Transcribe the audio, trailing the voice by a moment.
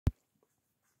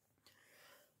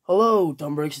Hello,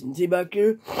 Tom Brixton T back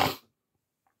here,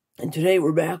 and today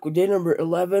we're back with day number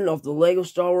 11 of the LEGO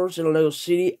Star Wars and LEGO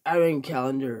City Advent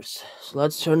Calendars. So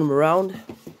let's turn them around.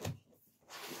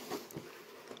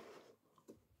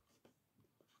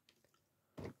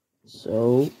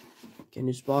 So, can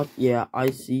you spot? Yeah, I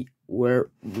see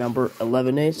where number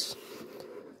 11 is.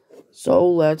 So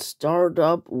let's start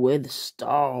up with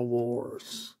Star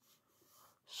Wars.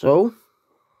 So,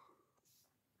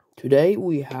 today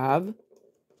we have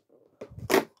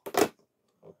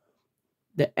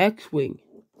the X-Wing.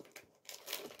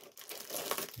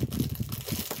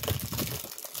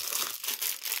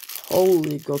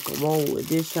 Holy guacamole,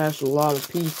 this has a lot of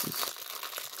pieces.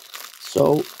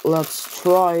 So, let's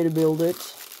try to build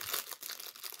it.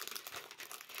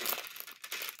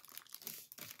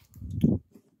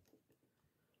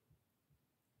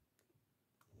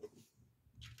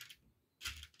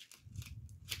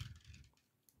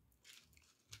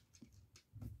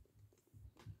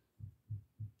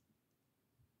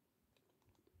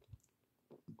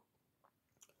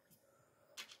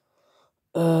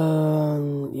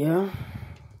 Yeah.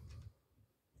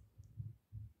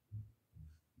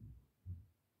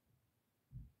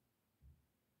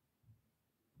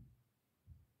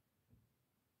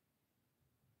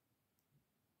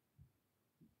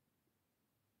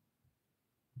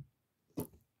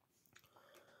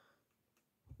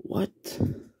 What?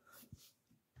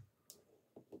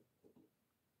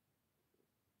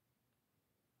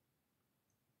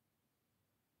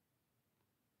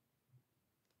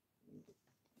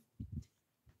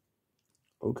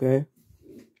 Okay.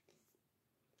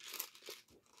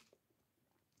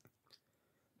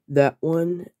 That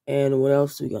one, and what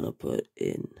else are we gonna put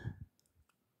in?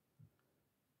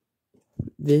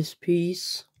 This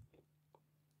piece.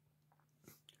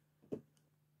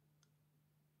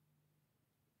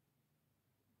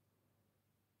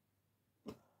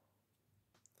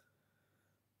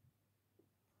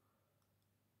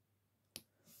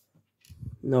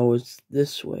 No, it's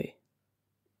this way.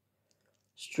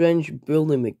 Strange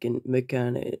building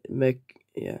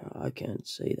yeah, I can't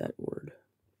say that word.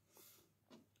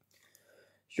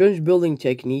 Strange building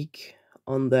technique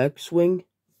on the X-Wing.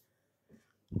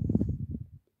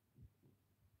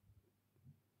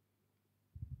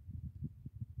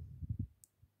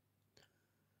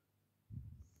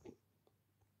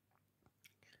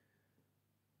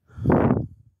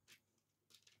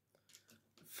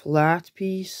 Flat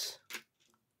piece.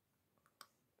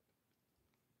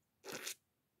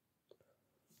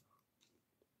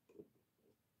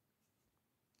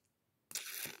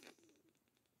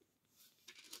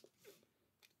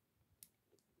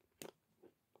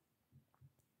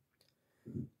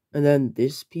 And then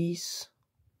this piece.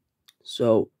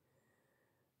 So,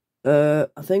 I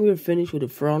think we're finished with the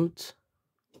front.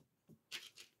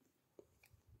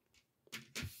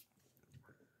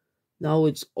 Now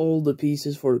it's all the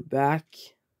pieces for the back.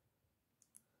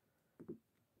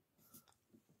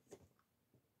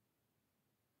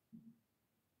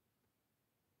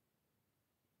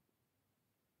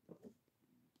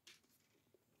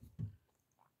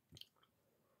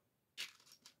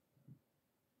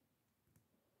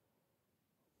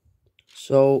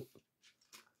 So,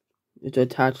 you have to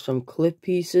attach some clip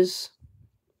pieces.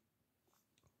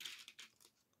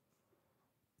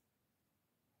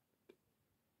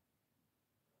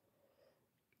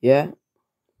 Yeah,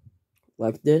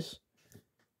 like this.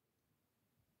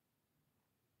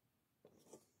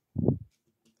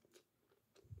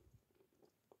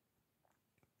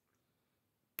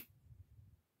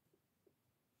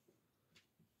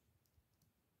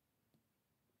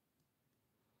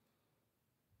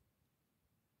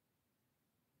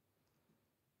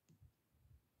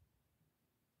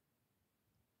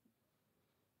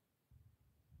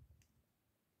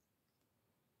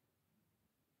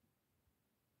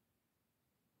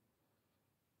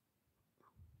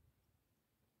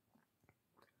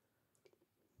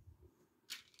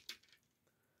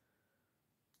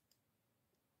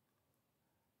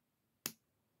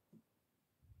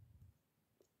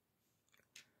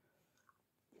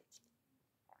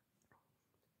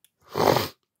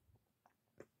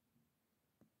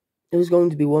 It was going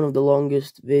to be one of the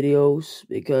longest videos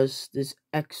because this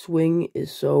X-Wing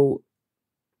is so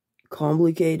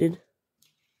complicated.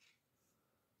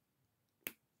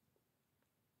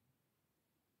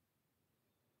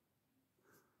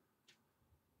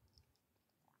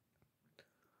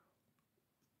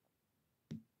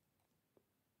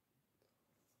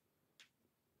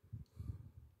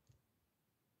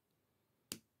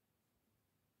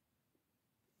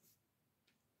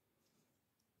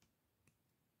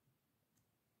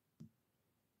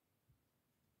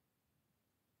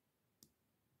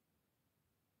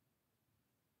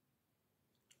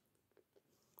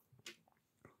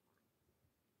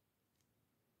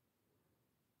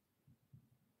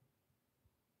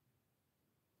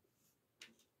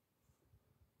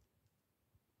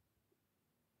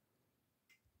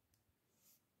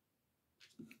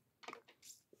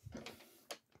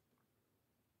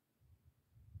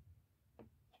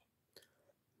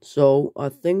 So I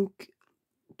think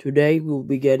today we'll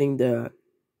be getting the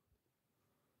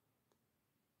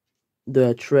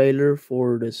trailer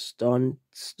for the stunt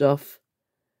stuff.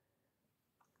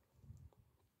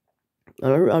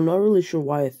 I'm not really sure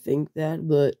why I think that,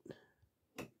 but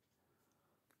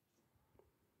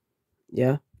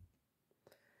yeah.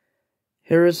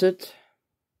 Here is it.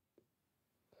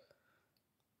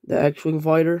 The X-Wing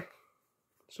fighter.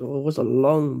 So it was a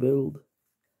long build.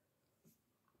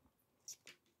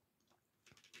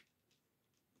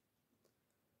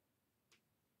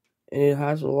 And it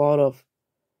has a lot of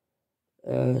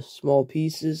small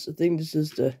pieces. I think this is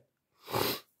the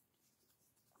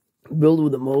build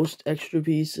with the most extra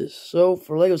pieces. So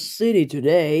for Lego City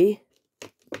today,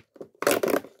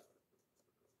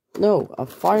 no, a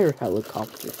fire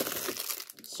helicopter.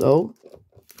 So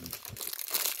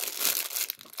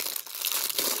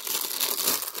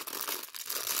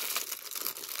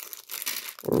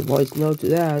or voice note to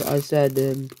that, I said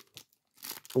it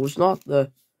was not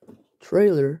the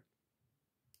trailer.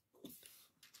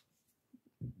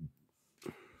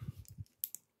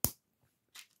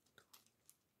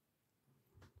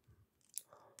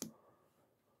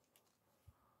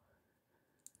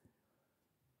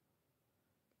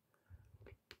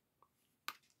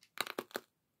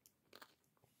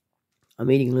 I'm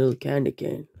eating a little candy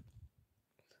cane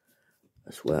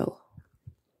as well.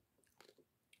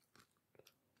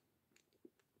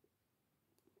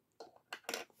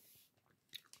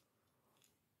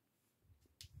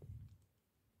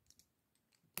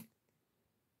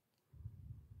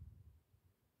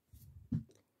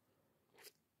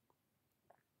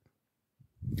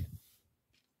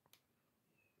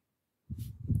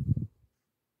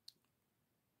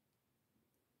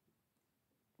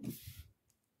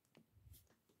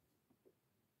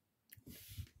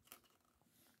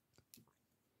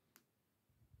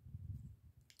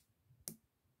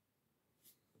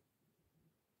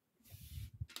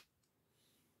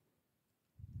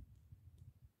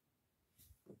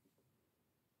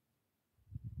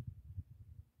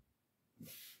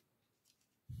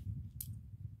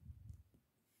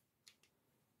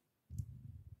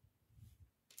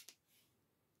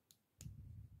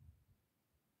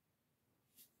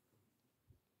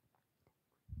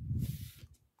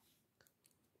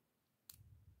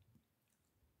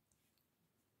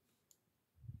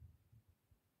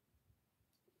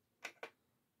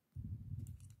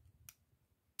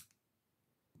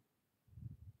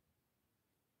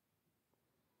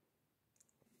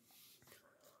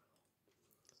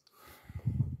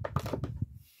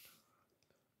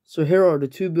 So here are the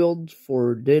two builds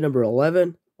for day number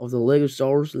 11 of the Lego Star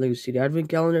Wars Lego City Advent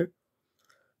Calendar.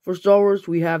 For Star Wars,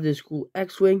 we have this cool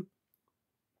X-Wing.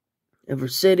 And for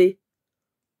City,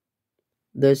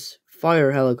 this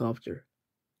fire helicopter.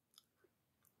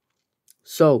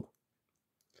 So,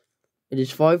 it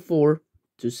is 5-4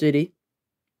 to City.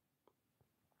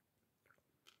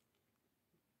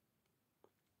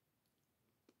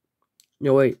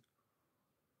 No, wait.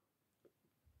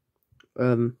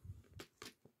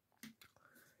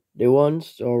 Day 1,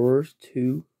 Star Wars,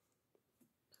 2.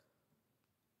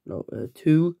 No,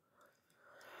 2.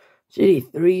 City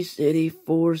 3, City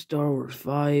 4, Star Wars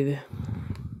 5.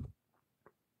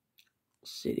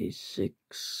 City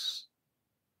 6.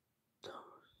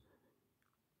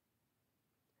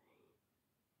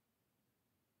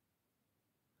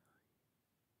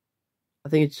 I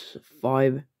think it's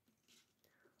 5-4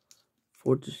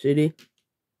 to City.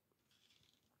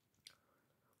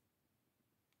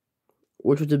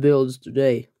 Which was the builds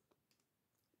today?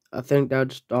 I think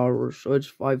that's Star Wars, so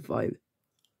it's 5-5.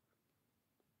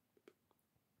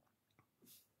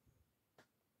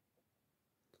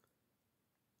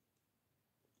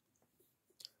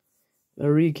 I'll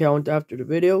recount after the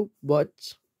video,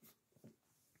 but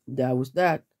that was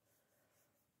that.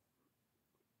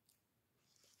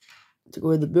 Take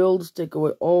away the builds, take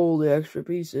away all the extra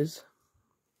pieces.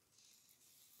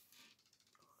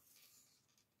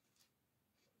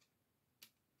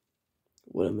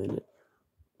 Wait a minute.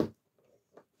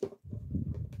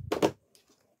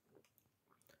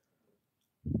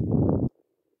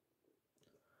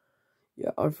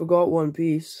 Yeah, I forgot one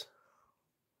piece.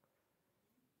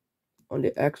 On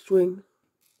the X-Wing.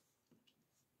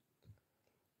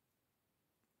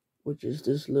 Which is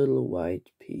this little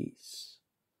white piece.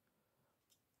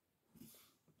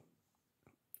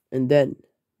 And then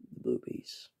the blue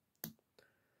piece.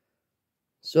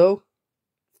 So,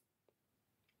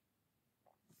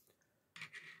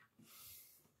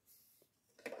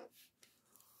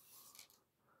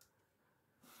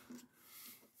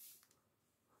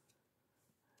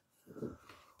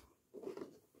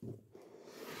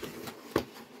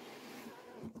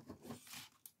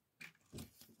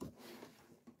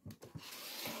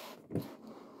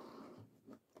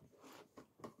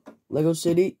 Lego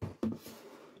City,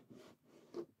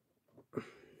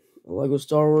 Lego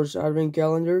Star Wars Advent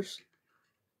Calendars.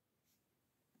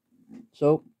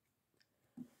 So,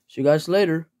 see you guys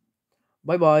later.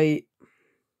 Bye bye.